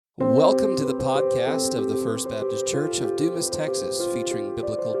Welcome to the podcast of the First Baptist Church of Dumas, Texas, featuring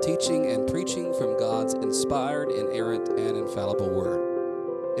biblical teaching and preaching from God's inspired, inerrant, and infallible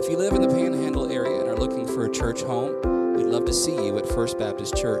Word. If you live in the Panhandle area and are looking for a church home, we'd love to see you at First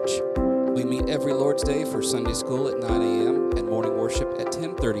Baptist Church. We meet every Lord's Day for Sunday school at 9 a.m. and morning worship at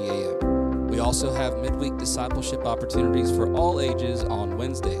 10:30 a.m. We also have midweek discipleship opportunities for all ages on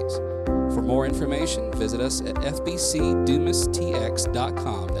Wednesdays. For more information, visit us at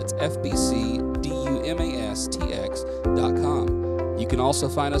fbcdumastx.com. That's fbcdumastx.com. You can also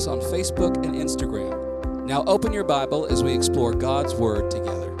find us on Facebook and Instagram. Now open your Bible as we explore God's Word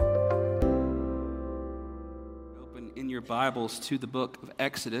together. Open in your Bibles to the book of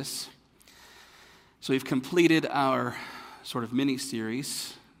Exodus. So we've completed our sort of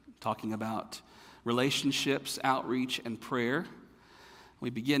mini-series talking about relationships, outreach, and prayer. We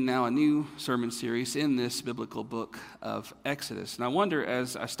begin now a new sermon series in this biblical book of Exodus. And I wonder,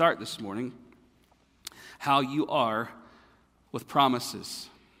 as I start this morning, how you are with promises.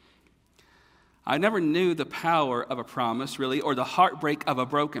 I never knew the power of a promise, really, or the heartbreak of a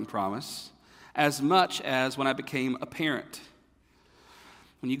broken promise, as much as when I became a parent.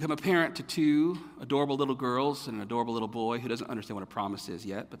 When you become a parent to two adorable little girls and an adorable little boy who doesn't understand what a promise is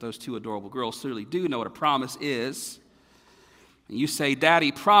yet, but those two adorable girls certainly do know what a promise is. And you say,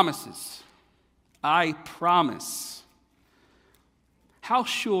 "Daddy promises. I promise." How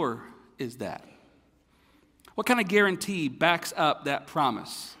sure is that? What kind of guarantee backs up that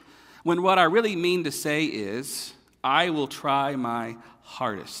promise? When what I really mean to say is, I will try my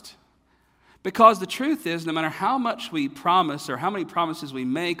hardest. Because the truth is, no matter how much we promise or how many promises we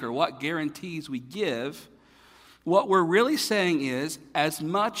make or what guarantees we give, what we're really saying is, as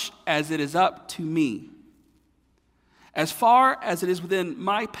much as it is up to me, as far as it is within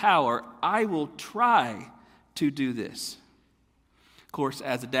my power, I will try to do this. Of course,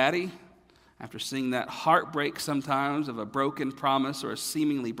 as a daddy, after seeing that heartbreak sometimes of a broken promise or a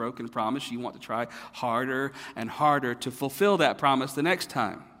seemingly broken promise, you want to try harder and harder to fulfill that promise the next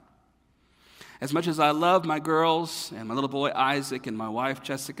time. As much as I love my girls and my little boy Isaac and my wife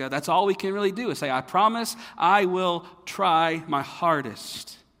Jessica, that's all we can really do is say, I promise I will try my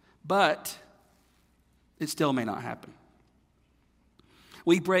hardest. But it still may not happen.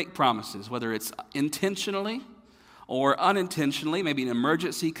 We break promises, whether it's intentionally or unintentionally. Maybe an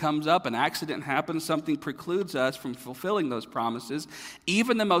emergency comes up, an accident happens, something precludes us from fulfilling those promises.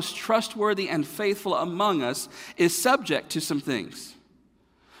 Even the most trustworthy and faithful among us is subject to some things.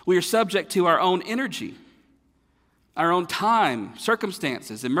 We are subject to our own energy, our own time,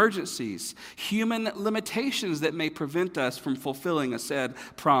 circumstances, emergencies, human limitations that may prevent us from fulfilling a said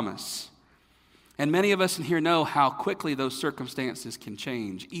promise. And many of us in here know how quickly those circumstances can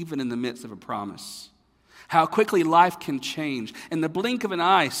change, even in the midst of a promise. How quickly life can change. In the blink of an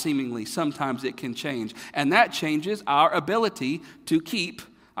eye, seemingly, sometimes it can change. And that changes our ability to keep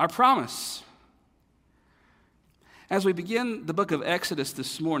our promise. As we begin the book of Exodus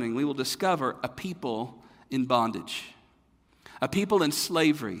this morning, we will discover a people in bondage, a people in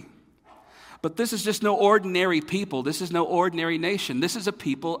slavery. But this is just no ordinary people. This is no ordinary nation. This is a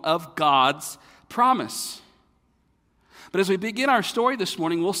people of God's promise. But as we begin our story this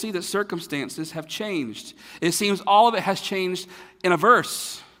morning, we'll see that circumstances have changed. It seems all of it has changed in a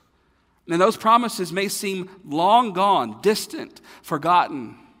verse. And those promises may seem long gone, distant,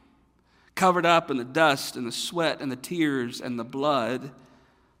 forgotten, covered up in the dust and the sweat and the tears and the blood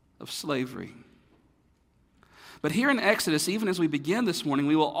of slavery. But here in Exodus, even as we begin this morning,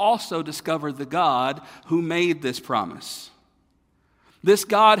 we will also discover the God who made this promise. This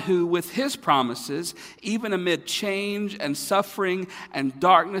God who, with his promises, even amid change and suffering and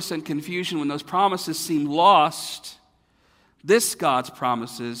darkness and confusion, when those promises seem lost, this God's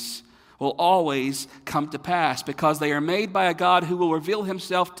promises will always come to pass because they are made by a God who will reveal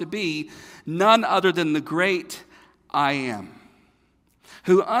himself to be none other than the great I Am,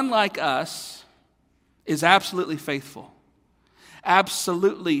 who, unlike us, is absolutely faithful,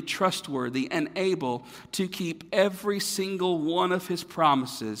 absolutely trustworthy, and able to keep every single one of his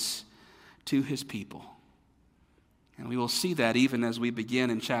promises to his people. And we will see that even as we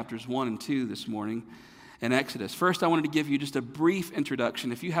begin in chapters 1 and 2 this morning in Exodus. First, I wanted to give you just a brief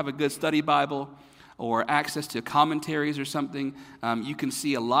introduction. If you have a good study Bible or access to commentaries or something, you can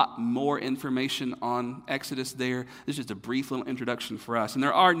see a lot more information on Exodus there. This is just a brief little introduction for us. And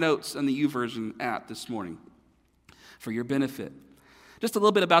there are notes on the YouVersion app this morning for your benefit. Just a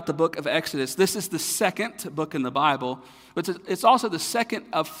little bit about the book of Exodus. This is the second book in the Bible, but it's also the second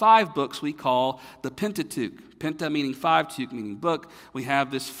of 5 books we call the Pentateuch. Penta meaning 5, Teuk meaning book. We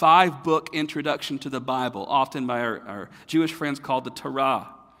have this 5-book introduction to the Bible, often by our Jewish friends called the Torah.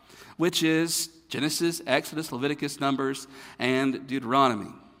 which is Genesis, Exodus, Leviticus, Numbers, and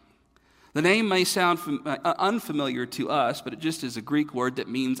Deuteronomy. The name may sound unfamiliar to us, but it just is a Greek word that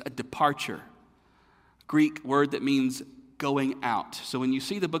means a departure. Greek word that means going out. So when you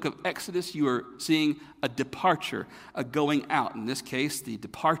see the book of Exodus, you are seeing a departure, a going out. In this case, the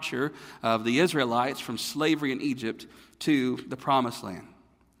departure of the Israelites from slavery in Egypt to the Promised Land.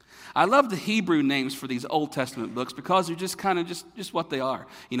 I love the Hebrew names for these Old Testament books because they're just kind of just what they are.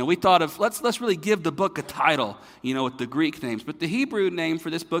 We thought of, let's really give the book a title, with the Greek names. But the Hebrew name for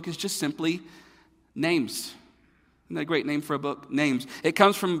this book is just simply names. Isn't that a great name for a book? Names. It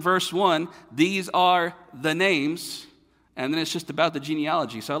comes from verse 1, these are the names, and then it's just about the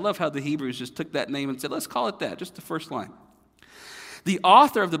genealogy. So I love how the Hebrews just took that name and said, let's call it that, just the first line. The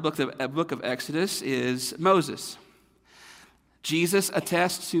author of the book of Exodus is Moses. Jesus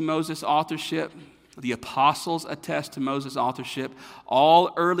attests to Moses' authorship. The apostles attest to Moses' authorship.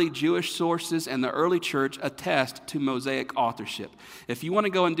 All early Jewish sources and the early church attest to Mosaic authorship. If you want to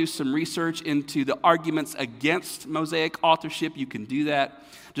go and do some research into the arguments against Mosaic authorship, you can do that.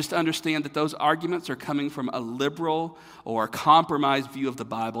 Just understand that those arguments are coming from a liberal or a compromised view of the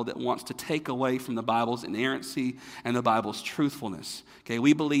Bible that wants to take away from the Bible's inerrancy and the Bible's truthfulness. Okay,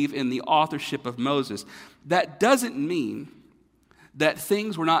 we believe in the authorship of Moses. That doesn't mean that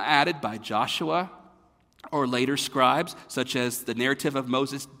things were not added by Joshua or later scribes, such as the narrative of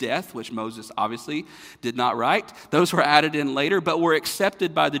Moses' death, which Moses obviously did not write. Those were added in later, but were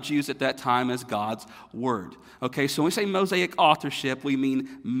accepted by the Jews at that time as God's word. Okay, so when we say Mosaic authorship, we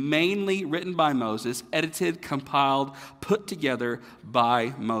mean mainly written by Moses, edited, compiled, put together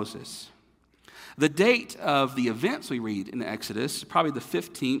by Moses. The date of the events we read in Exodus is probably the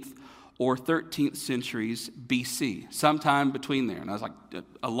 15th or 13th centuries BC, sometime between there. And I was like,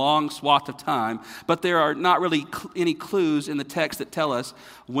 a long swath of time, but there are not really any clues in the text that tell us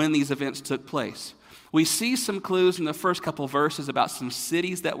when these events took place. We see some clues in the first couple verses about some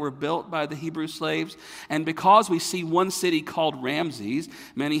cities that were built by the Hebrew slaves, and because we see one city called Ramses,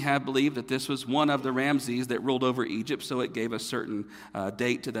 many have believed that this was one of the Ramses that ruled over Egypt, so it gave a certain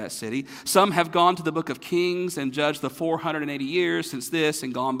date to that city. Some have gone to the book of Kings and judged the 480 years since this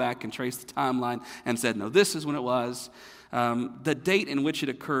and gone back and traced the timeline and said, no, this is when it was. The date in which it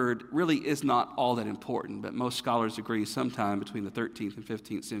occurred really is not all that important, but most scholars agree sometime between the 13th and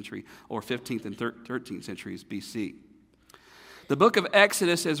 15th century, or 15th and 13th centuries BC. The book of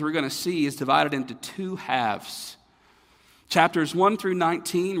Exodus, as we're going to see, is divided into two halves. Chapters 1 through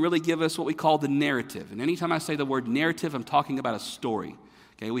 19 really give us what we call the narrative. And anytime I say the word narrative, I'm talking about a story.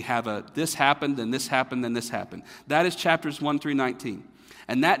 Okay, we have this happened, then this happened, then this happened. That is chapters 1 through 19.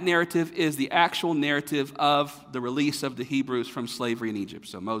 And that narrative is the actual narrative of the release of the Hebrews from slavery in Egypt.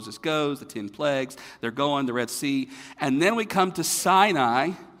 So Moses goes, the 10 plagues, they're going, the Red Sea. And then we come to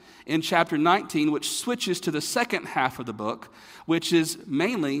Sinai in chapter 19, which switches to the second half of the book, which is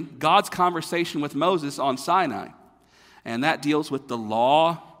mainly God's conversation with Moses on Sinai. And that deals with the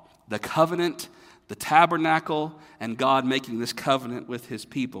law, the covenant, the tabernacle, and God making this covenant with his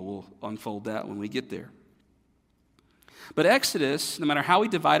people. We'll unfold that when we get there. But Exodus, no matter how we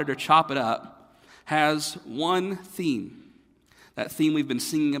divide it or chop it up, has one theme. That theme we've been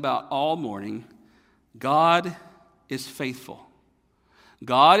singing about all morning. God is faithful.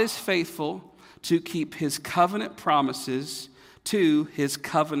 God is faithful to keep his covenant promises to his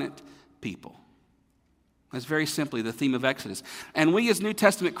covenant people. That's very simply the theme of Exodus. And we as New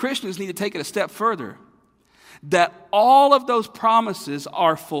Testament Christians need to take it a step further. That all of those promises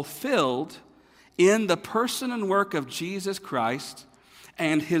are fulfilled in the person and work of Jesus Christ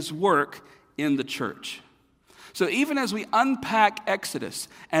and his work in the church. So even as we unpack Exodus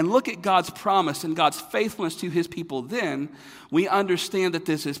and look at God's promise and God's faithfulness to his people then, we understand that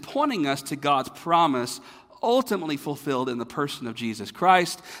this is pointing us to God's promise ultimately fulfilled in the person of Jesus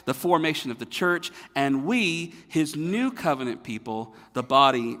Christ, the formation of the church, and we, his new covenant people, the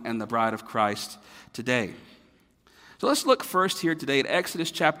body and the bride of Christ today. So let's look first here today at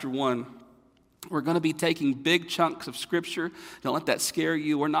Exodus chapter 1. We're going to be taking big chunks of Scripture. Don't let that scare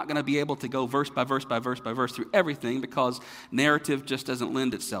you. We're not going to be able to go verse by verse by verse by verse through everything because narrative just doesn't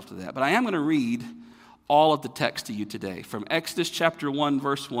lend itself to that. But I am going to read all of the text to you today, from Exodus chapter 1,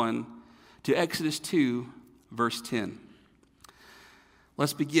 verse 1 to Exodus 2, verse 10.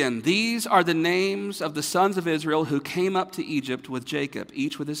 Let's begin. These are the names of the sons of Israel who came up to Egypt with Jacob,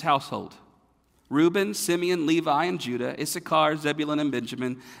 each with his household. Reuben, Simeon, Levi, and Judah, Issachar, Zebulun, and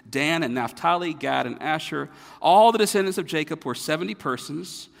Benjamin, Dan and Naphtali, Gad, and Asher. All the descendants of Jacob were 70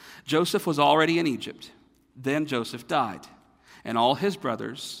 persons. Joseph was already in Egypt. Then Joseph died, and all his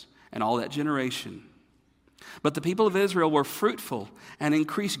brothers, and all that generation. But the people of Israel were fruitful and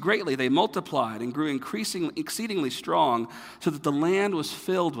increased greatly. They multiplied and grew exceedingly strong, so that the land was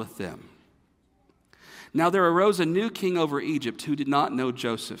filled with them. Now there arose a new king over Egypt who did not know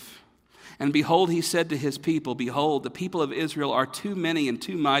Joseph. And behold, he said to his people, Behold, the people of Israel are too many and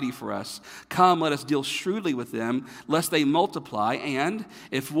too mighty for us. Come, let us deal shrewdly with them, lest they multiply, and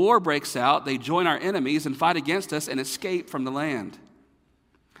if war breaks out, they join our enemies and fight against us and escape from the land.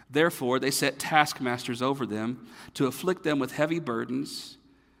 Therefore, they set taskmasters over them to afflict them with heavy burdens.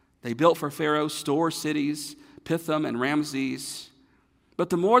 They built for Pharaoh store cities, Pithom and Ramses. But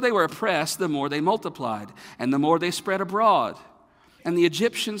the more they were oppressed, the more they multiplied, and the more they spread abroad. And the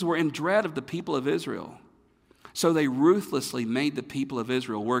Egyptians were in dread of the people of Israel. So they ruthlessly made the people of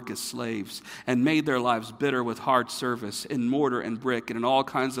Israel work as slaves, and made their lives bitter with hard service in mortar and brick and in all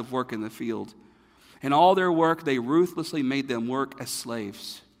kinds of work in the field. In all their work, they ruthlessly made them work as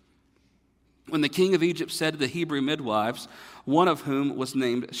slaves. When the king of Egypt said to the Hebrew midwives, one of whom was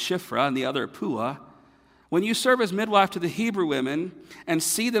named Shiphrah and the other Puah, When you serve as midwife to the Hebrew women and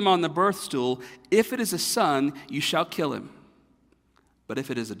see them on the birth stool, if it is a son, you shall kill him. But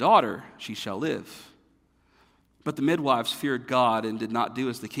if it is a daughter, she shall live. But the midwives feared God and did not do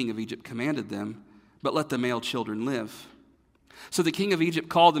as the king of Egypt commanded them, but let the male children live. So the king of Egypt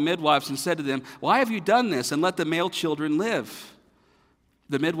called the midwives and said to them, Why have you done this, and let the male children live?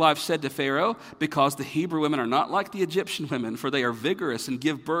 The midwives said to Pharaoh, Because the Hebrew women are not like the Egyptian women, for they are vigorous and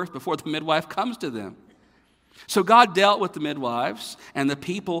give birth before the midwife comes to them. So God dealt with the midwives, and the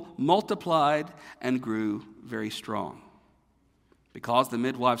people multiplied and grew very strong. Because the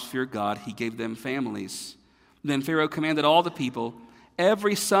midwives feared God, he gave them families. Then Pharaoh commanded all the people,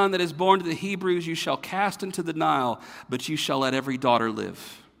 Every son that is born to the Hebrews you shall cast into the Nile, but you shall let every daughter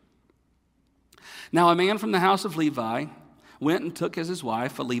live. Now a man from the house of Levi went and took as his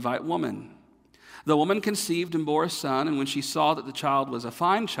wife a Levite woman. The woman conceived and bore a son, and when she saw that the child was a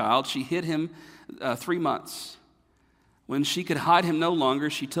fine child, she hid him 3 months. When she could hide him no longer,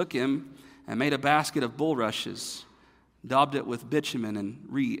 she took him and made a basket of bulrushes, daubed it with bitumen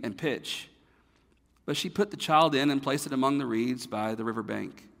and pitch. But she put the child in and placed it among the reeds by the river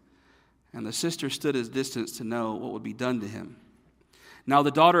bank. And the sister stood at a distance to know what would be done to him. Now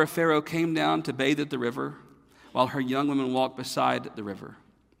the daughter of Pharaoh came down to bathe at the river, while her young women walked beside the river.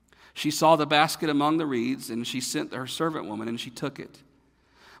 She saw the basket among the reeds, and she sent her servant woman, and she took it.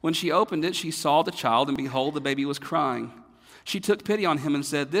 When she opened it, she saw the child, and behold, the baby was crying. She took pity on him and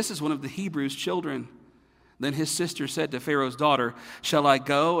said, This is one of the Hebrews' children. Then his sister said to Pharaoh's daughter, Shall I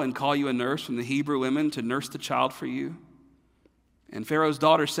go and call you a nurse from the Hebrew women to nurse the child for you? And Pharaoh's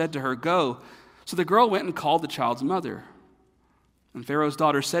daughter said to her, Go. So the girl went and called the child's mother. And Pharaoh's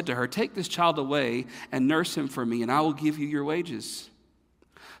daughter said to her, Take this child away and nurse him for me, and I will give you your wages.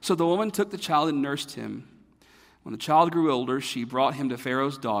 So the woman took the child and nursed him. When the child grew older, she brought him to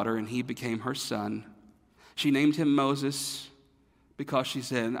Pharaoh's daughter, and he became her son. She named him Moses because she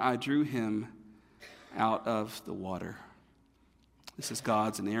said, I drew him out of the water. This is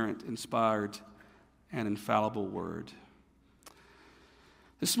God's inerrant, inspired, and infallible word.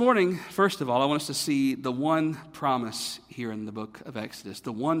 This morning, first of all, I want us to see the one promise here in the book of Exodus,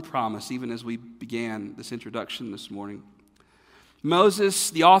 the one promise, even as we began this introduction this morning.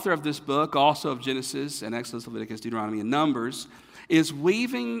 Moses, the author of this book, also of Genesis and Exodus, Leviticus, Deuteronomy, and Numbers, is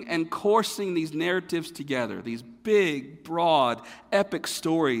weaving and coursing these narratives together, these big, broad, epic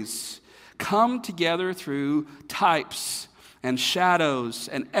stories come together through types and shadows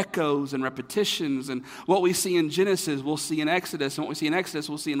and echoes and repetitions. And what we see in Genesis, we'll see in Exodus. And what we see in Exodus,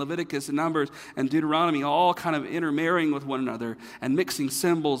 we'll see in Leviticus and Numbers and Deuteronomy, all kind of intermarrying with one another and mixing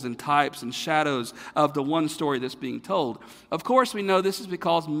symbols and types and shadows of the one story that's being told. Of course, we know this is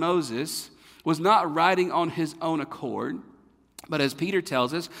because Moses was not writing on his own accord, but as Peter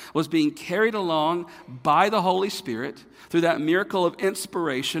tells us, was being carried along by the Holy Spirit through that miracle of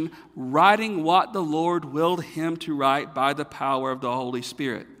inspiration, writing what the Lord willed him to write by the power of the Holy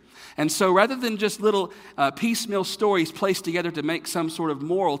Spirit. And so rather than just little piecemeal stories placed together to make some sort of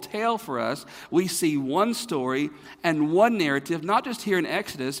moral tale for us, we see one story and one narrative, not just here in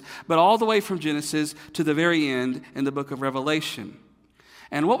Exodus, but all the way from Genesis to the very end in the book of Revelation.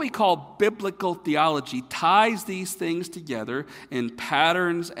 And what we call biblical theology ties these things together in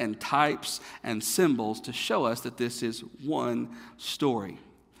patterns and types and symbols to show us that this is one story.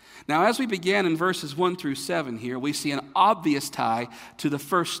 Now, as we began in verses 1 through 7 here, we see an obvious tie to the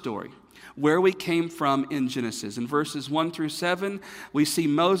first story, where we came from in Genesis. In verses 1 through 7, we see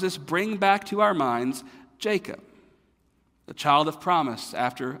Moses bring back to our minds Jacob, the child of promise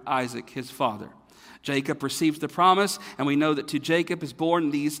after Isaac, his father. Jacob receives the promise, and we know that to Jacob is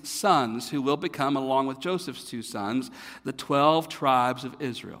born these sons who will become, along with Joseph's 2 sons, the 12 tribes of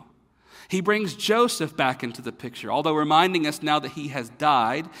Israel. He brings Joseph back into the picture. Although reminding us now that he has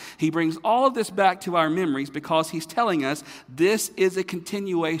died, he brings all of this back to our memories because he's telling us this is a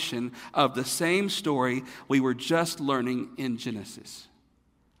continuation of the same story we were just learning in Genesis.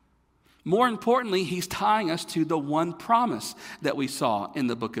 More importantly, he's tying us to the one promise that we saw in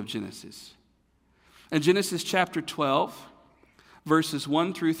the book of Genesis. In Genesis chapter 12, verses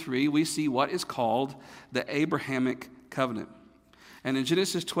 1 through 3, we see what is called the Abrahamic covenant. And in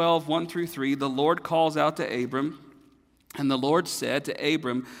Genesis 12, 1 through 3, the Lord calls out to Abram, and the Lord said to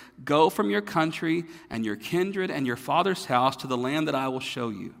Abram, "Go from your country and your kindred and your father's house to the land that I will show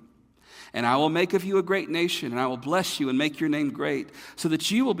you. And I will make of you a great nation, and I will bless you and make your name great, so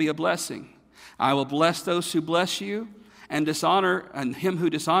that you will be a blessing. I will bless those who bless you, and him who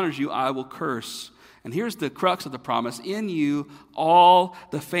dishonors you I will curse." And here's the crux of the promise. In you, all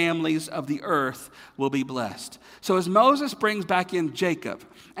the families of the earth will be blessed. So as Moses brings back in Jacob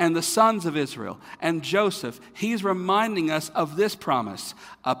and the sons of Israel and Joseph, he's reminding us of this promise,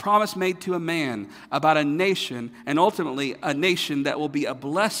 a promise made to a man about a nation, and ultimately a nation that will be a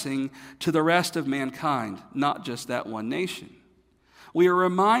blessing to the rest of mankind, not just that one nation. We are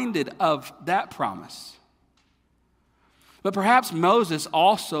reminded of that promise. But perhaps Moses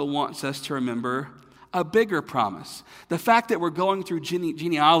also wants us to remember a bigger promise. The fact that we're going through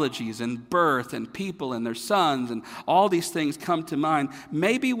genealogies and birth and people and their sons and all these things come to mind.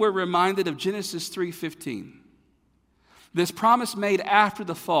 Maybe we're reminded of Genesis 3:15. This promise made after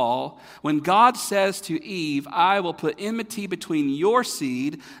the fall, when God says to Eve, "I will put enmity between your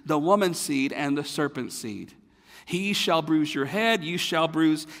seed, the woman's seed, and the serpent's seed. He shall bruise your head, you shall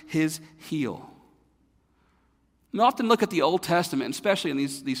bruise his heel." We often look at the Old Testament, and especially in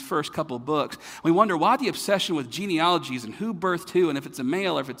these first couple of books. We wonder why the obsession with genealogies and who birthed who, and if it's a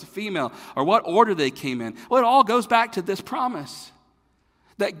male or if it's a female, or what order they came in. Well, it all goes back to this promise.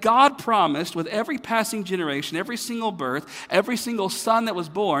 That God promised with every passing generation, every single birth, every single son that was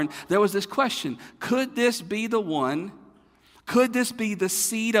born, there was this question: could this be the one? Could this be the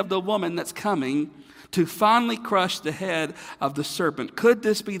seed of the woman that's coming to finally crush the head of the serpent? Could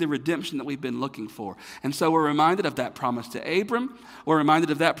this be the redemption that we've been looking for? And so we're reminded of that promise to Abram. We're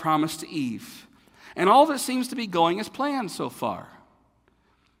reminded of that promise to Eve. And all of it seems to be going as planned so far.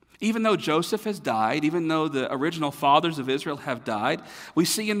 Even though Joseph has died, even though the original fathers of Israel have died, we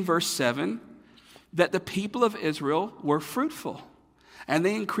see in verse 7 that the people of Israel were fruitful. And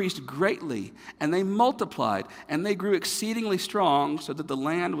they increased greatly, and they multiplied, and they grew exceedingly strong, so that the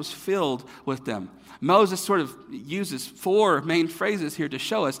land was filled with them. Moses sort of uses 4 main phrases here to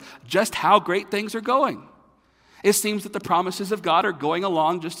show us just how great things are going. It seems that the promises of God are going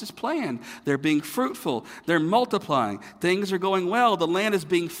along just as planned. They're being fruitful, they're multiplying, things are going well, the land is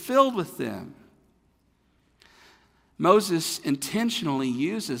being filled with them. Moses intentionally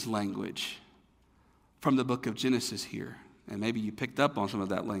uses language from the book of Genesis here. And maybe you picked up on some of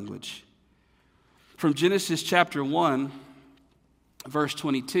that language. From Genesis chapter 1, verse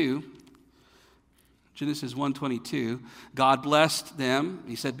 22, Genesis 1:22, God blessed them.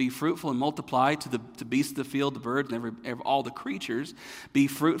 He said, "Be fruitful and multiply to the beasts of the field, the birds, and all the creatures. Be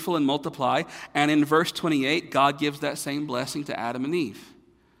fruitful and multiply." And in verse 28, God gives that same blessing to Adam and Eve.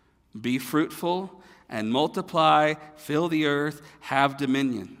 Be fruitful and multiply, fill the earth, have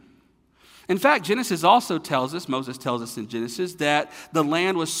dominion. In fact, Genesis also tells us, Moses tells us in Genesis, that the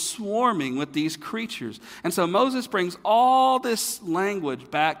land was swarming with these creatures. And so Moses brings all this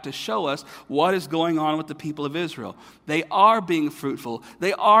language back to show us what is going on with the people of Israel. They are being fruitful.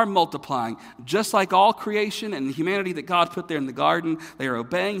 They are multiplying. Just like all creation and humanity that God put there in the garden, they are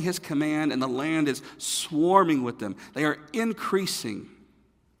obeying his command, and the land is swarming with them. They are increasing.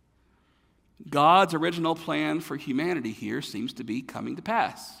 God's original plan for humanity here seems to be coming to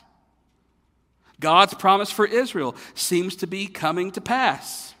pass. God's promise for Israel seems to be coming to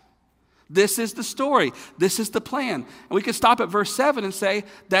pass. This is the story. This is the plan. And we could stop at verse 7 and say,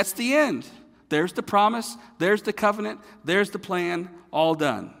 that's the end. There's the promise. There's the covenant. There's the plan. All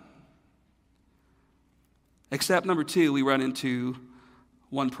done. Except number 2, we run into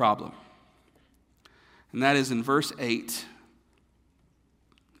one problem. And that is in verse 8,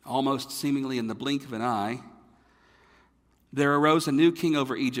 almost seemingly in the blink of an eye, there arose a new king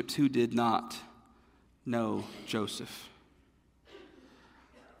over Egypt who did not know Joseph.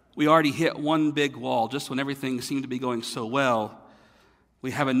 We already hit one big wall just when everything seemed to be going so well.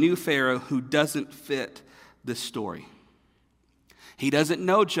 We have a new Pharaoh who doesn't fit this story. He doesn't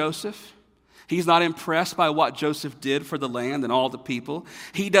know Joseph. He's not impressed by what Joseph did for the land and all the people.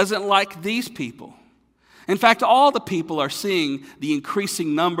 He doesn't like these people. In fact, all the people are seeing the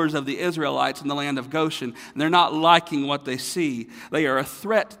increasing numbers of the Israelites in the land of Goshen, and they're not liking what they see. They are a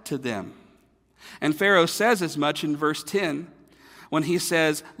threat to them. And Pharaoh says as much in verse 10 when he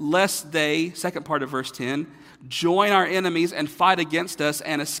says, lest they, second part of verse 10, join our enemies and fight against us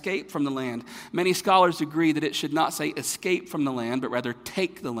and escape from the land. Many scholars agree that it should not say escape from the land, but rather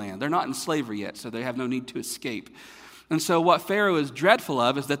take the land. They're not in slavery yet, so they have no need to escape. And so what Pharaoh is dreadful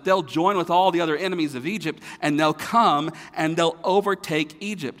of is that they'll join with all the other enemies of Egypt, and they'll come and they'll overtake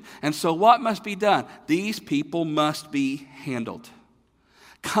Egypt. And so what must be done? These people must be handled.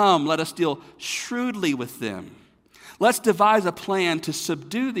 Come, let us deal shrewdly with them. Let's devise a plan to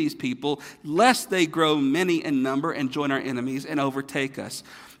subdue these people, lest they grow many in number and join our enemies and overtake us.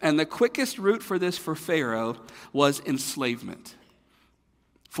 And the quickest route for this for Pharaoh was enslavement,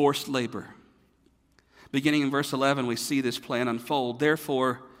 forced labor. Beginning in verse 11, we see this plan unfold.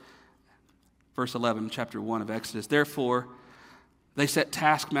 Therefore, verse 11, chapter 1 of Exodus, therefore, they set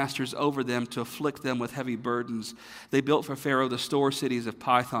taskmasters over them to afflict them with heavy burdens. They built for Pharaoh the store cities of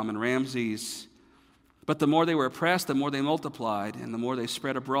Pithom and Ramses. But the more they were oppressed, the more they multiplied, and the more they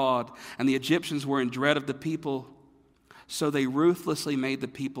spread abroad. And the Egyptians were in dread of the people. So they ruthlessly made the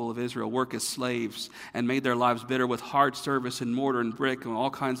people of Israel work as slaves and made their lives bitter with hard service in mortar and brick and all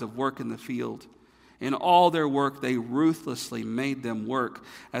kinds of work in the field. In all their work, they ruthlessly made them work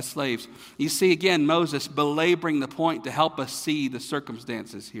as slaves. You see, again, Moses belaboring the point to help us see the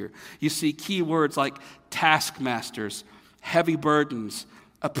circumstances here. You see key words like taskmasters, heavy burdens,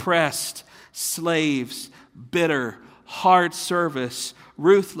 oppressed, slaves, bitter, hard service,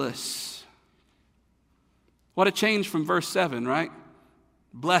 ruthless. What a change from verse 7, right?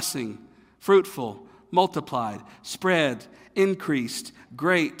 Blessing, fruitful, multiplied, spread, increased,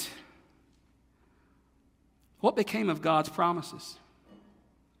 great. What became of God's promises?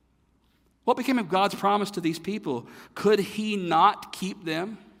 What became of God's promise to these people? Could he not keep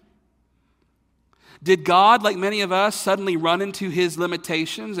them? Did God, like many of us, suddenly run into his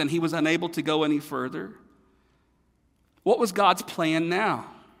limitations and he was unable to go any further? What was God's plan now?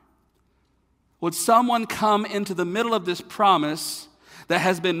 Would someone come into the middle of this promise that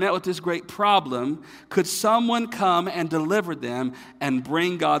has been met with this great problem? Could someone come and deliver them and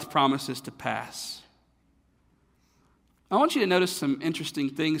bring God's promises to pass? I want you to notice some interesting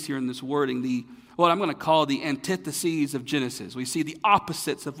things here in this wording, what I'm going to call the antitheses of Genesis. We see the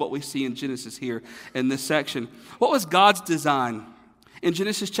opposites of what we see in Genesis here in this section. What was God's design? In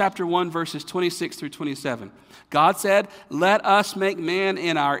Genesis chapter 1, verses 26 through 27, God said, let us make man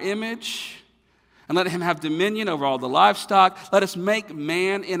in our image and let him have dominion over all the livestock. Let us make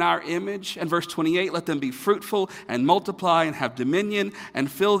man in our image. And verse 28, let them be fruitful and multiply and have dominion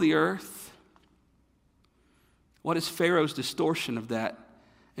and fill the earth. What is Pharaoh's distortion of that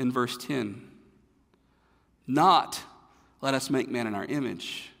in verse 10? Not, let us make man in our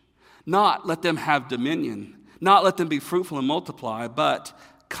image. Not, let them have dominion. Not, let them be fruitful and multiply. But,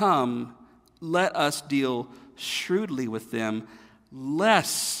 come, let us deal shrewdly with them,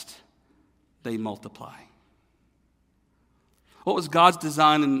 lest they multiply. What was God's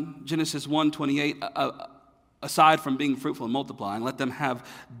design in Genesis 1:28? Aside from being fruitful and multiplying, let them have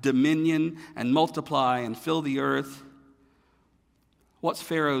dominion and multiply and fill the earth. What's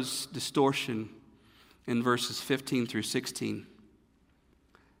Pharaoh's distortion in verses 15 through 16?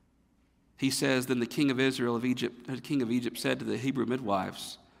 He says, then the king of Egypt said to the Hebrew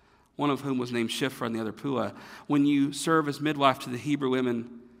midwives, one of whom was named Shiphrah and the other Puah, when you serve as midwife to the Hebrew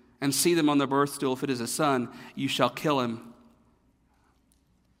women and see them on their birth stool, if it is a son, you shall kill him.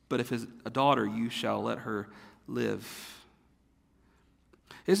 But if it is a daughter, you shall let her live.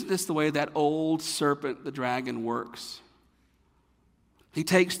 Isn't this the way that old serpent, the dragon, works? He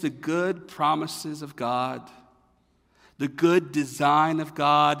takes the good promises of God, the good design of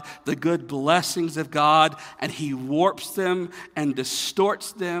God, the good blessings of God, and he warps them and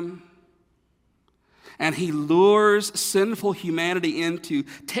distorts them. And he lures sinful humanity into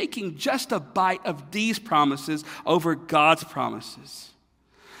taking just a bite of these promises over God's promises,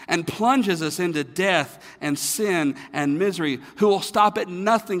 and plunges us into death and sin and misery, who will stop at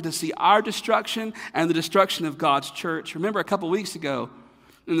nothing to see our destruction and the destruction of God's church. Remember a couple weeks ago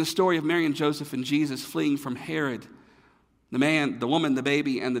in the story of Mary and Joseph and Jesus fleeing from Herod, the man, the woman, the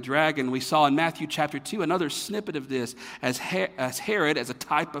baby, and the dragon, we saw in Matthew chapter 2 another snippet of this as Herod, as a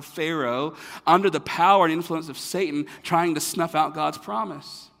type of Pharaoh, under the power and influence of Satan, trying to snuff out God's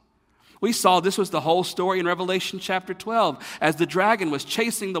promise. We saw this was the whole story in Revelation chapter 12, as the dragon was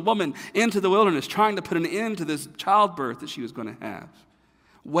chasing the woman into the wilderness, trying to put an end to this childbirth that she was going to have,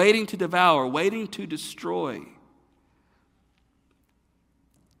 waiting to devour, waiting to destroy.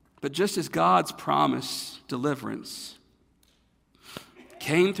 But just as God's promise, deliverance,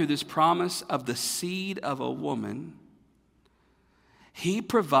 came through this promise of the seed of a woman, he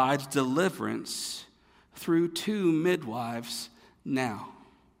provides deliverance through two midwives now.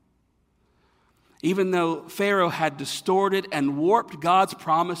 Even though Pharaoh had distorted and warped God's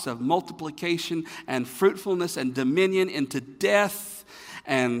promise of multiplication and fruitfulness and dominion into death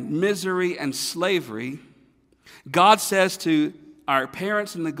and misery and slavery, God says to our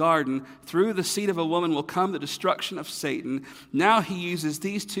parents in the garden, through the seed of a woman will come the destruction of Satan. Now he uses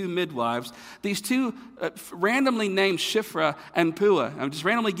these two midwives, these two randomly named Shiphrah and Puah. I'm just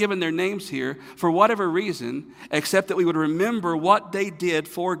randomly given their names here for whatever reason, except that we would remember what they did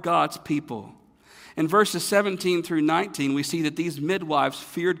for God's people. In verses 17 through 19, we see that these midwives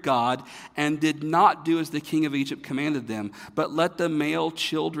feared God and did not do as the king of Egypt commanded them, but let the male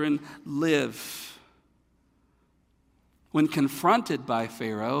children live. When confronted by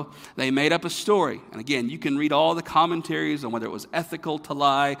Pharaoh, they made up a story. And again, you can read all the commentaries on whether it was ethical to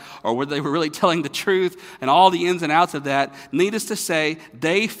lie or whether they were really telling the truth and all the ins and outs of that. Needless to say,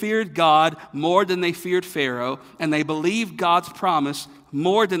 they feared God more than they feared Pharaoh, and they believed God's promise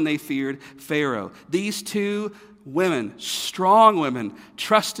more than they feared Pharaoh. These two women, strong women,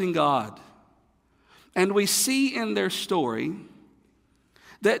 trusting God. And we see in their story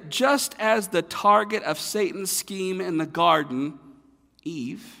that just as the target of Satan's scheme in the garden,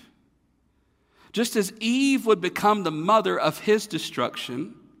 Eve, just as Eve would become the mother of his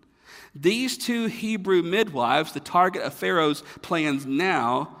destruction, these two Hebrew midwives, the target of Pharaoh's plans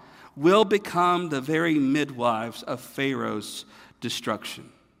now, will become the very midwives of Pharaoh's destruction.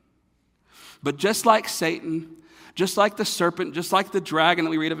 But just like Satan, just like the serpent, just like the dragon that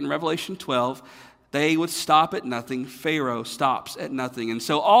we read of in Revelation 12, they would stop at nothing. Pharaoh stops at nothing. And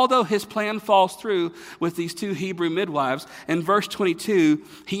so although his plan falls through with these two Hebrew midwives, in verse 22,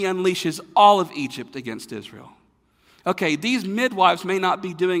 he unleashes all of Egypt against Israel. Okay, these midwives may not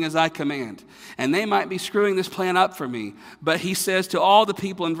be doing as I command, and they might be screwing this plan up for me. But he says to all the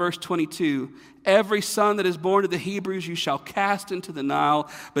people in verse 22, every son that is born to the Hebrews you shall cast into the Nile,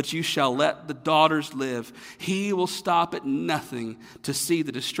 but you shall let the daughters live. He will stop at nothing to see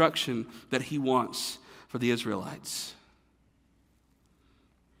the destruction that he wants for the Israelites.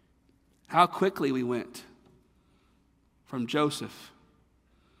 How quickly we went from Joseph,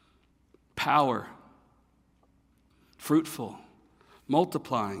 power, fruitful,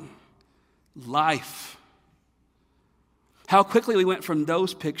 multiplying, life. How quickly we went from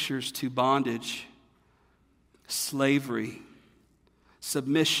those pictures to bondage, slavery,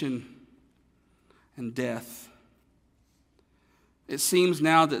 submission, and death. It seems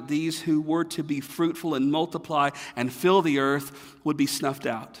now that these who were to be fruitful and multiply and fill the earth would be snuffed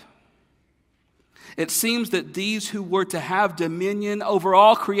out. It seems that these who were to have dominion over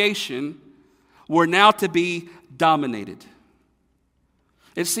all creation were now to be dominated.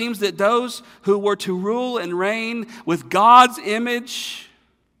 It seems that those who were to rule and reign with God's image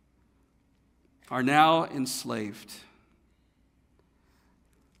are now enslaved.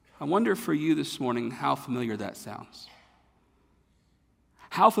 I wonder for you this morning how familiar that sounds.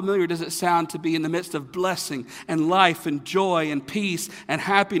 How familiar does it sound to be in the midst of blessing and life and joy and peace and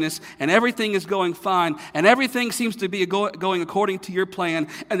happiness, and everything is going fine and everything seems to be going according to your plan,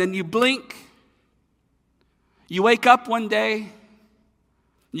 and then you blink. You wake up one day,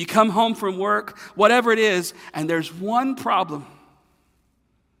 you come home from work, whatever it is, and there's one problem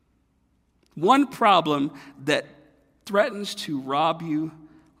that threatens to rob you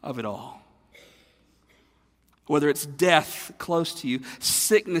of it all. Whether it's death close to you,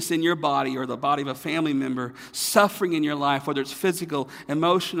 sickness in your body or the body of a family member, suffering in your life, whether it's physical,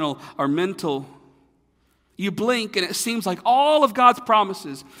 emotional, or mental. You blink and it seems like all of God's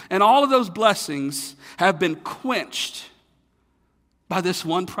promises and all of those blessings have been quenched by this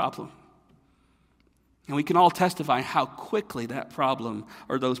one problem. And we can all testify how quickly that problem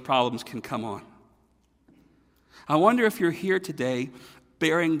or those problems can come on. I wonder if you're here today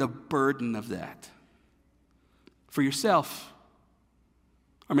bearing the burden of that for yourself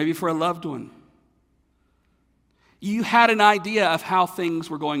or maybe for a loved one. You had an idea of how things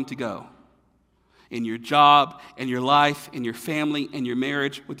were going to go. In your job, in your life, in your family, in your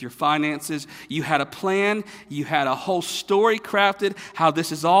marriage, with your finances. You had a plan. You had a whole story crafted how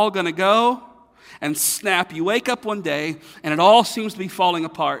this is all going to go. And snap, you wake up one day and it all seems to be falling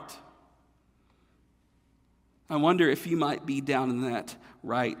apart. I wonder if you might be down in that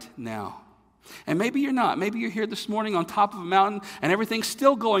right now. And maybe you're not. Maybe you're here this morning on top of a mountain and everything's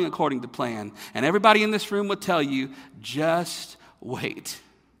still going according to plan. And everybody in this room would tell you, just wait.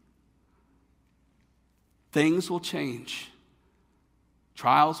 Things will change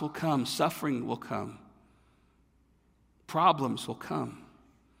Trials will come, suffering will come, problems will come.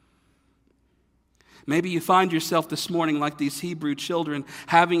 Maybe you find yourself this morning like these Hebrew children,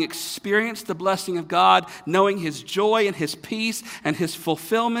 having experienced the blessing of God, knowing His joy and His peace and His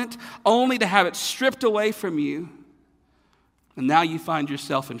fulfillment, only to have it stripped away from you. And now you find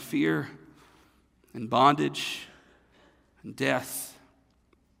yourself in fear and bondage and death.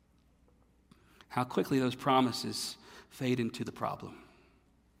 How quickly those promises fade into the problem.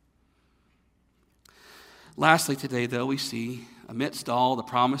 Lastly today, though, we see amidst all the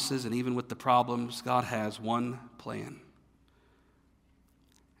promises and even with the problems, God has one plan.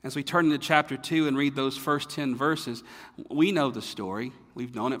 As we turn into chapter 2 and read those first 10 verses, we know the story.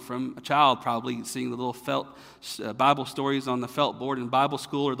 We've known it from a child, probably seeing the little felt Bible stories on the felt board in Bible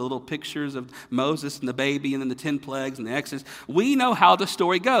school, or the little pictures of Moses and the baby and then the 10 plagues and the Exodus. We know how the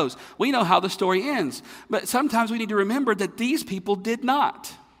story goes. We know how the story ends. But sometimes we need to remember that these people did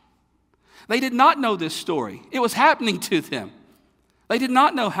not. They did not know this story. It was happening to them. They did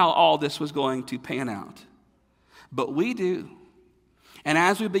not know how all this was going to pan out. But we do. And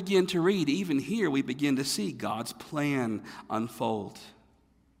as we begin to read, even here, we begin to see God's plan unfold.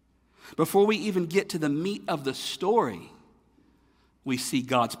 Before we even get to the meat of the story, we see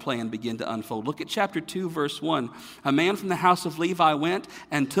God's plan begin to unfold. Look at chapter 2, verse 1. A man from the house of Levi went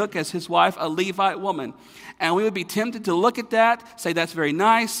and took as his wife a Levite woman. And we would be tempted to look at that, say that's very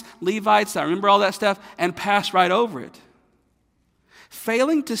nice, Levites, I remember all that stuff, and pass right over it.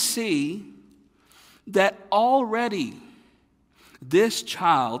 Failing to see that already this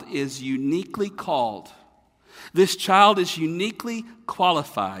child is uniquely called. This child is uniquely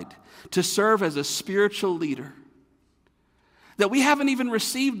qualified to serve as a spiritual leader. That we haven't even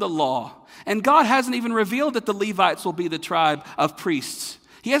received the law. And God hasn't even revealed that the Levites will be the tribe of priests.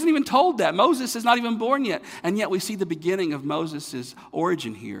 He hasn't even told that. Moses is not even born yet. And yet we see the beginning of Moses'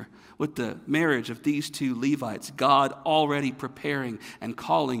 origin here with the marriage of these two Levites. God already preparing and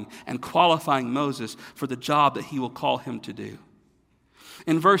calling and qualifying Moses for the job that He will call him to do.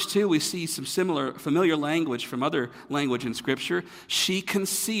 In verse 2, we see some familiar language from other language in Scripture. She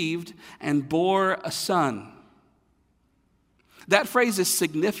conceived and bore a son. That phrase is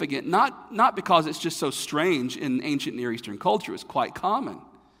significant, not because it's just so strange in ancient Near Eastern culture. It's quite common.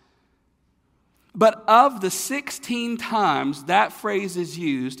 But of the 16 times that phrase is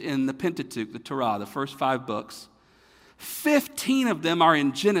used in the Pentateuch, the Torah, the first 5 books, 15 of them are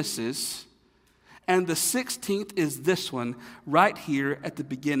in Genesis, and the 16th is this one right here at the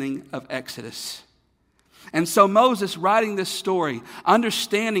beginning of Exodus. And so Moses, writing this story,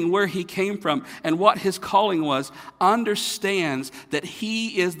 understanding where he came from and what his calling was, understands that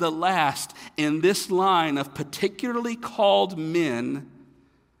he is the last in this line of particularly called men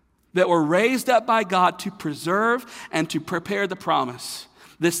that were raised up by God to preserve and to prepare the promise.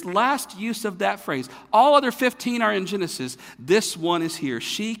 This last use of that phrase, all other 15 are in Genesis. This one is here.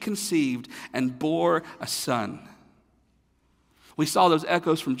 She conceived and bore a son. We saw those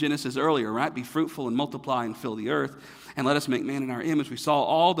echoes from Genesis earlier, right? Be fruitful and multiply and fill the earth, and let us make man in our image. We saw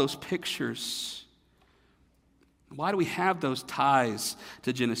all those pictures. Why do we have those ties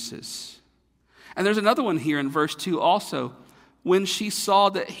to Genesis? And there's another one here in verse 2 also. When she saw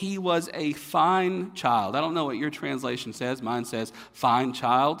that he was a fine child. I don't know what your translation says. Mine says fine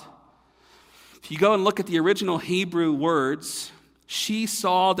child. If you go and look at the original Hebrew words, she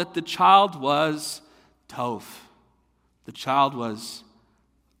saw that the child was tov. The child was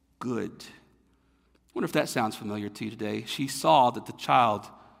good. I wonder if that sounds familiar to you today. She saw that the child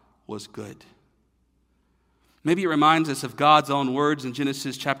was good. Maybe it reminds us of God's own words in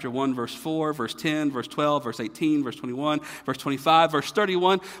Genesis chapter 1, verse 4, verse 10, verse 12, verse 18, verse 21, verse 25, verse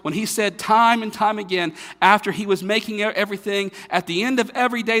 31, when He said time and time again, after He was making everything, at the end of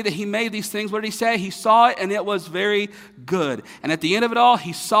every day that He made these things, what did He say? He saw it and it was very good. And at the end of it all,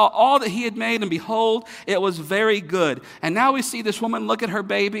 He saw all that He had made, and behold, it was very good. And now we see this woman look at her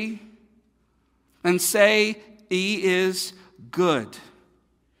baby and say, He is good.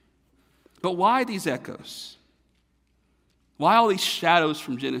 But why these echoes? Why all these shadows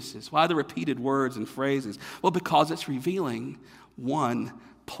from Genesis? Why the repeated words and phrases? Well, because it's revealing one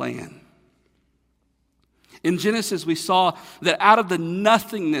plan. In Genesis, we saw that out of the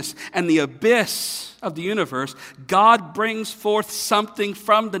nothingness and the abyss of the universe, God brings forth something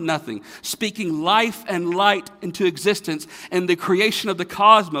from the nothing, speaking life and light into existence in the creation of the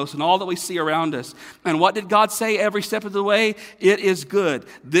cosmos and all that we see around us. And what did God say every step of the way? It is good.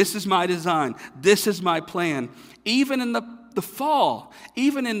 This is my design. This is my plan. Even in the fall,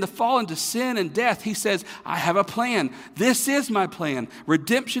 even in the fall into sin and death, He says, I have a plan. This is my plan.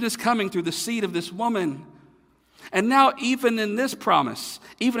 Redemption is coming through the seed of this woman. And now, even in this promise,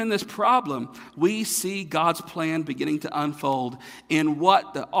 even in this problem, we see God's plan beginning to unfold in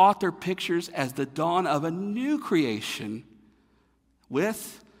what the author pictures as the dawn of a new creation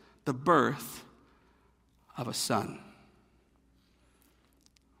with the birth of a son.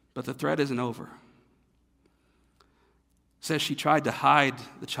 But the threat isn't over. It says she tried to hide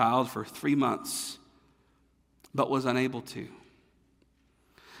the child for 3 months, but was unable to.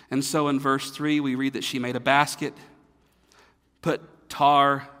 And so in verse 3, we read that she made a basket, put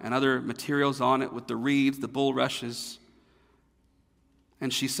tar and other materials on it with the reeds, the bulrushes,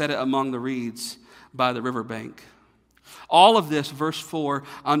 and she set it among the reeds by the riverbank. All of this, verse 4,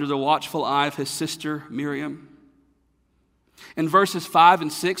 under the watchful eye of his sister Miriam. In verses 5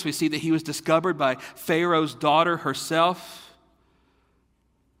 and 6, we see that he was discovered by Pharaoh's daughter herself.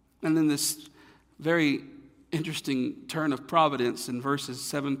 And then this very interesting turn of providence in verses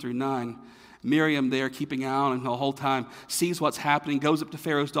 7 through 9. Miriam there keeping out and the whole time sees what's happening, goes up to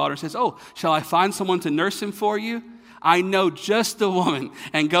Pharaoh's daughter and says, "Oh, shall I find someone to nurse him for you? I know just the woman,"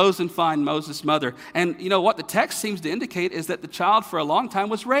 and goes and finds Moses' mother. And you know what the text seems to indicate is that the child for a long time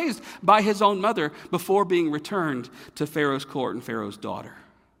was raised by his own mother before being returned to Pharaoh's court and Pharaoh's daughter.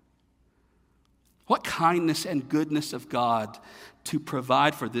 What kindness and goodness of God to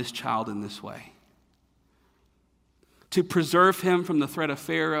provide for this child in this way. To preserve him from the threat of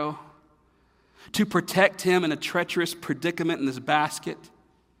Pharaoh, to protect him in a treacherous predicament in this basket,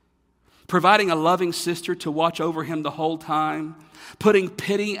 providing a loving sister to watch over him the whole time, putting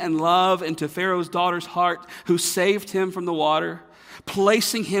pity and love into Pharaoh's daughter's heart who saved him from the water,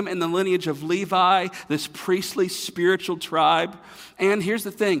 placing him in the lineage of Levi, this priestly spiritual tribe. And here's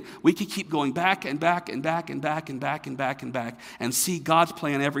the thing, we could keep going back and back and back and back and back and back and back and see God's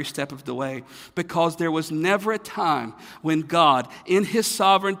plan every step of the way, because there was never a time when God, in his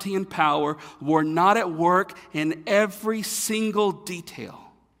sovereignty and power, were not at work in every single detail.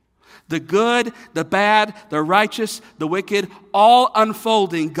 The good, the bad, the righteous, the wicked, all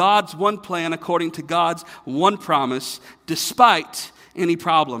unfolding God's one plan according to God's one promise, despite any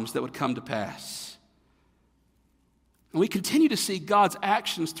problems that would come to pass. And we continue to see God's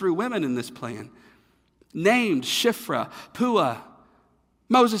actions through women in this plan. Named Shiphrah, Puah,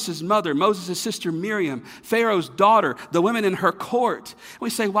 Moses' mother, Moses' sister Miriam, Pharaoh's daughter, the women in her court. We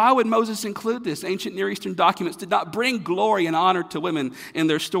say, why would Moses include this? Ancient Near Eastern documents did not bring glory and honor to women in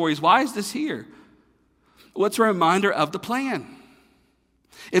their stories. Why is this here? Well, it's a reminder of the plan.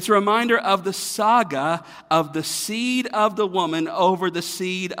 It's a reminder of the saga of the seed of the woman over the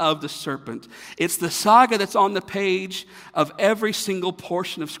seed of the serpent. It's the saga that's on the page of every single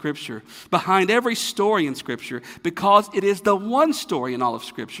portion of Scripture, behind every story in Scripture, because it is the one story in all of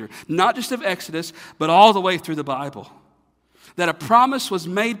Scripture, not just of Exodus, but all the way through the Bible. That a promise was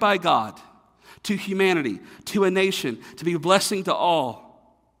made by God to humanity, to a nation, to be a blessing to all.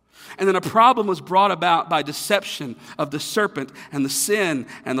 And then a problem was brought about by deception of the serpent, and the sin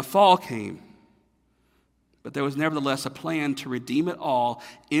and the fall came. But there was nevertheless a plan to redeem it all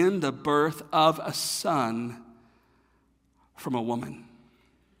in the birth of a son from a woman.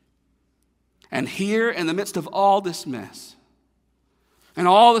 And here, in the midst of all this mess, and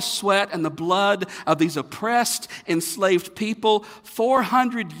all the sweat and the blood of these oppressed, enslaved people,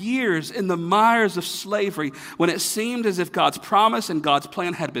 400 years in the mires of slavery, when it seemed as if God's promise and God's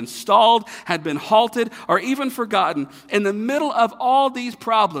plan had been stalled, had been halted, or even forgotten, in the middle of all these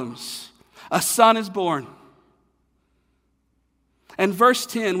problems, a son is born. In verse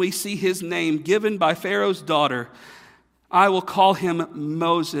 10, we see his name given by Pharaoh's daughter. "I will call him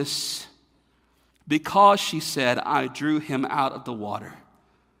Moses, because," she said, "I drew him out of the water."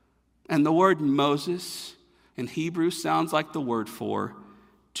 And the word Moses in Hebrew sounds like the word for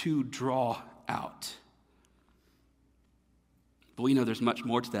to draw out. But we know there's much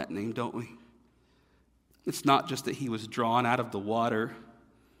more to that name, don't we? It's not just that he was drawn out of the water,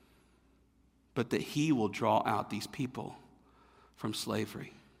 but that he will draw out these people from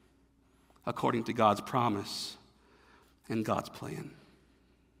slavery, according to God's promise and God's plan.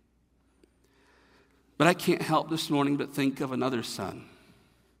 But I can't help this morning but think of another son,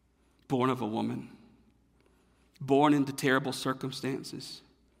 born of a woman, born into terrible circumstances,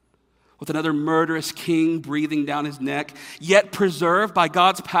 with another murderous king breathing down his neck, yet preserved by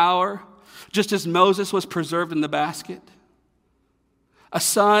God's power, just as Moses was preserved in the basket. A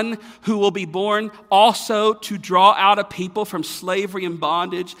son who will be born also to draw out a people from slavery and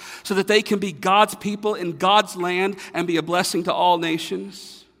bondage, so that they can be God's people in God's land and be a blessing to all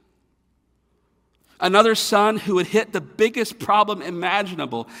nations. Another son who had hit the biggest problem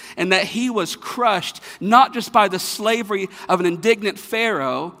imaginable, and that he was crushed not just by the slavery of an indignant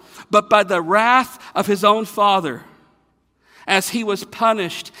Pharaoh, but by the wrath of his own father, as he was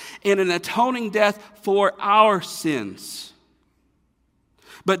punished in an atoning death for our sins.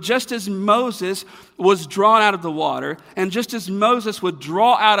 But just as Moses was drawn out of the water, and just as Moses would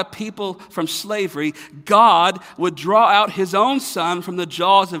draw out a people from slavery, God would draw out his own son from the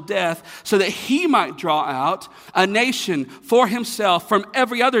jaws of death so that he might draw out a nation for himself from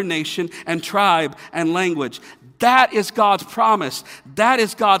every other nation and tribe and language. That is God's promise. That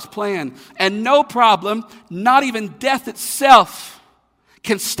is God's plan. And no problem, not even death itself,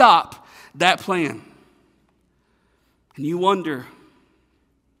 can stop that plan. And you wonder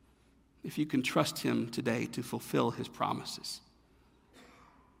if you can trust him today to fulfill his promises.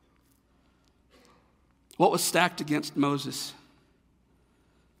 What was stacked against Moses?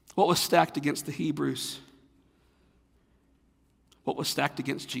 What was stacked against the Hebrews? What was stacked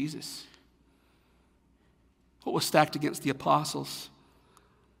against Jesus? What was stacked against the apostles?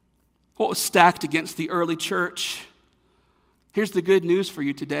 What was stacked against the early church? Here's the good news for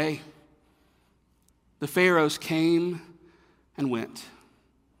you today. The pharaohs came and went.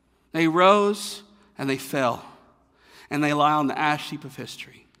 They rose and they fell, and they lie on the ash heap of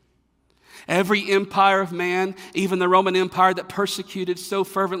history. Every empire of man, even the Roman Empire that persecuted so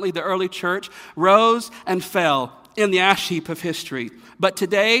fervently the early church, rose and fell in the ash heap of history. But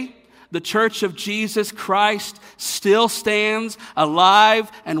today, the church of Jesus Christ still stands alive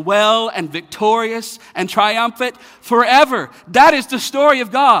and well and victorious and triumphant forever. That is the story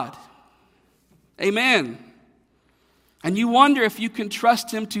of God. Amen. And you wonder if you can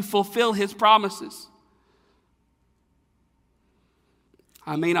trust him to fulfill his promises.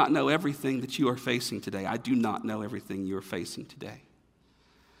 I may not know everything that you are facing today. I do not know everything you are facing today.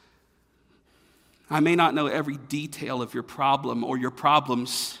 I may not know every detail of your problem or your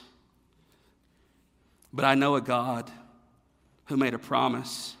problems, but I know a God who made a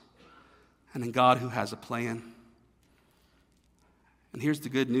promise and a God who has a plan. And here's the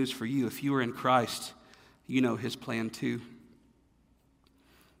good news for you. If you are in Christ, you know his plan too.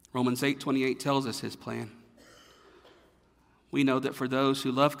 Romans 8:28 tells us his plan. We know that for those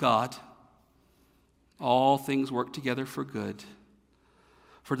who love God, all things work together for good,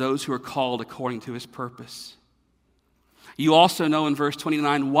 for those who are called according to his purpose. You also know in verse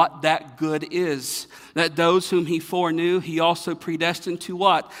 29 what that good is, that those whom he foreknew, he also predestined to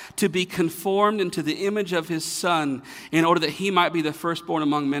what? To be conformed into the image of his Son, in order that he might be the firstborn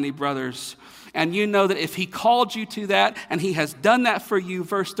among many brothers. And you know that if he called you to that, and he has done that for you,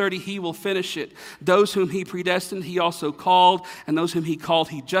 verse 30, he will finish it. Those whom he predestined, he also called, and those whom he called,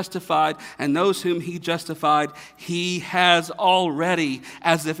 he justified, and those whom he justified, he has already,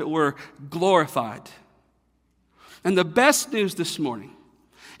 as if it were, glorified. And the best news this morning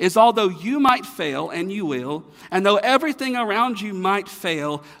is although you might fail, and you will, and though everything around you might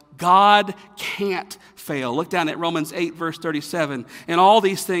fail, God can't fail. Look down at Romans 8, verse 37. In all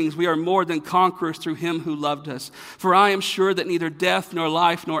these things we are more than conquerors through him who loved us. For I am sure that neither death, nor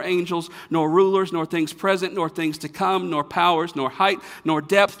life, nor angels, nor rulers, nor things present, nor things to come, nor powers, nor height, nor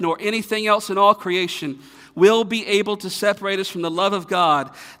depth, nor anything else in all creation will be able to separate us from the love of God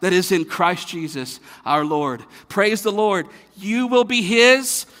that is in Christ Jesus our Lord. Praise the Lord. You will be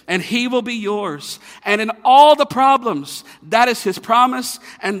his and he will be yours. And in all the problems, that is his promise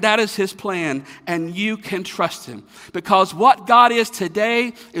and that is his plan. And you can trust him. Because what God is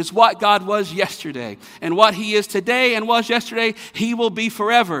today is what God was yesterday. And what he is today and was yesterday, he will be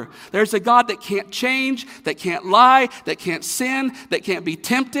forever. There's a God that can't change, that can't lie, that can't sin, that can't be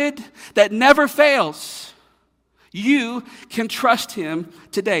tempted, that never fails. You can trust him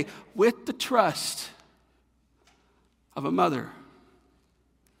today with the trust of a mother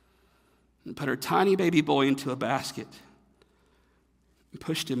and put her tiny baby boy into a basket and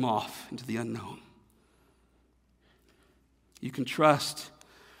pushed him off into the unknown. You can trust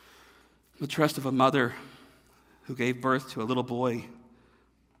the trust of a mother who gave birth to a little boy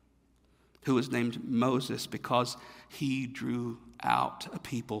who was named Moses because he drew out a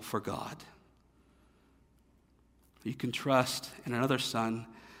people for God. You can trust in another son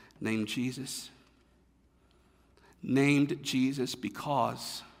named Jesus. Named Jesus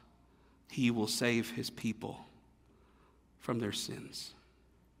because he will save his people from their sins.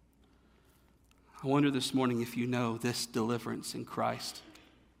 I wonder this morning if you know this deliverance in Christ.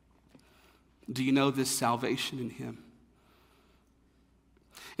 Do you know this salvation in him?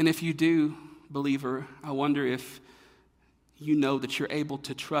 And if you do, believer, I wonder if you know that you're able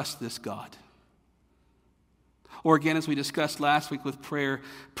to trust this God. Or again, as we discussed last week with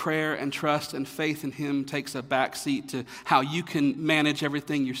prayer and trust and faith in Him takes a back seat to how you can manage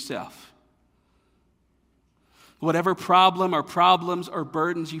everything yourself. Whatever problem or problems or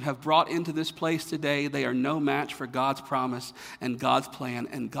burdens you have brought into this place today, they are no match for God's promise and God's plan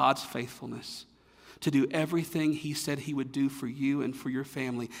and God's faithfulness to do everything He said He would do for you and for your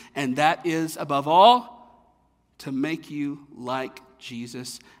family. And that is, above all, to make you like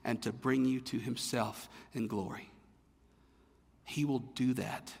Jesus and to bring you to Himself in glory. He will do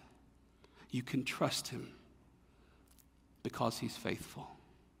that. You can trust Him because He's faithful.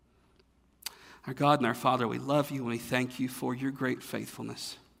 Our God and our Father, we love You and we thank You for Your great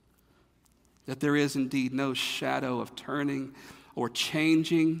faithfulness. That there is indeed no shadow of turning or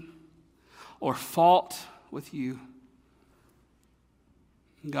changing or fault with You.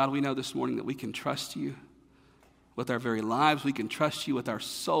 God, we know this morning that we can trust You with our very lives. We can trust You with our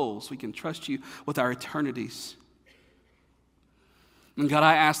souls. We can trust You with our eternities. And God,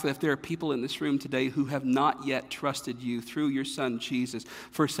 I ask that if there are people in this room today who have not yet trusted You through Your Son Jesus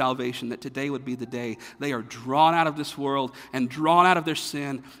for salvation, that today would be the day they are drawn out of this world and drawn out of their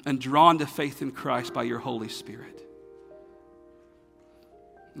sin and drawn to faith in Christ by Your Holy Spirit.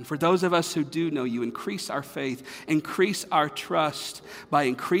 And for those of us who do know You, increase our faith, increase our trust by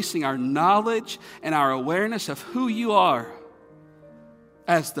increasing our knowledge and our awareness of who You are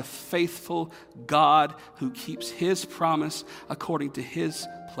as the faithful God who keeps His promise according to His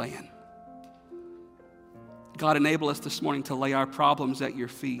plan. God, enable us this morning to lay our problems at Your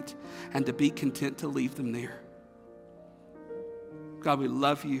feet and to be content to leave them there. God, we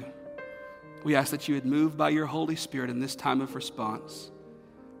love You. We ask that You would move by Your Holy Spirit in this time of response.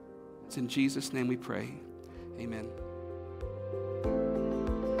 It's in Jesus' name we pray. Amen.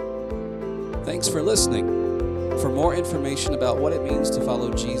 Thanks for listening. For more information about what it means to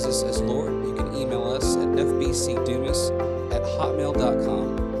follow Jesus as Lord, you can email us at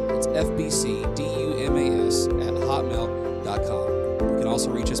fbcdumas@hotmail.com. It's fbcdumas@hotmail.com. You can also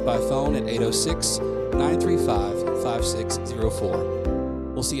reach us by phone at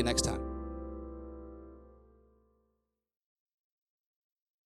 806-935-5604. We'll see you next time.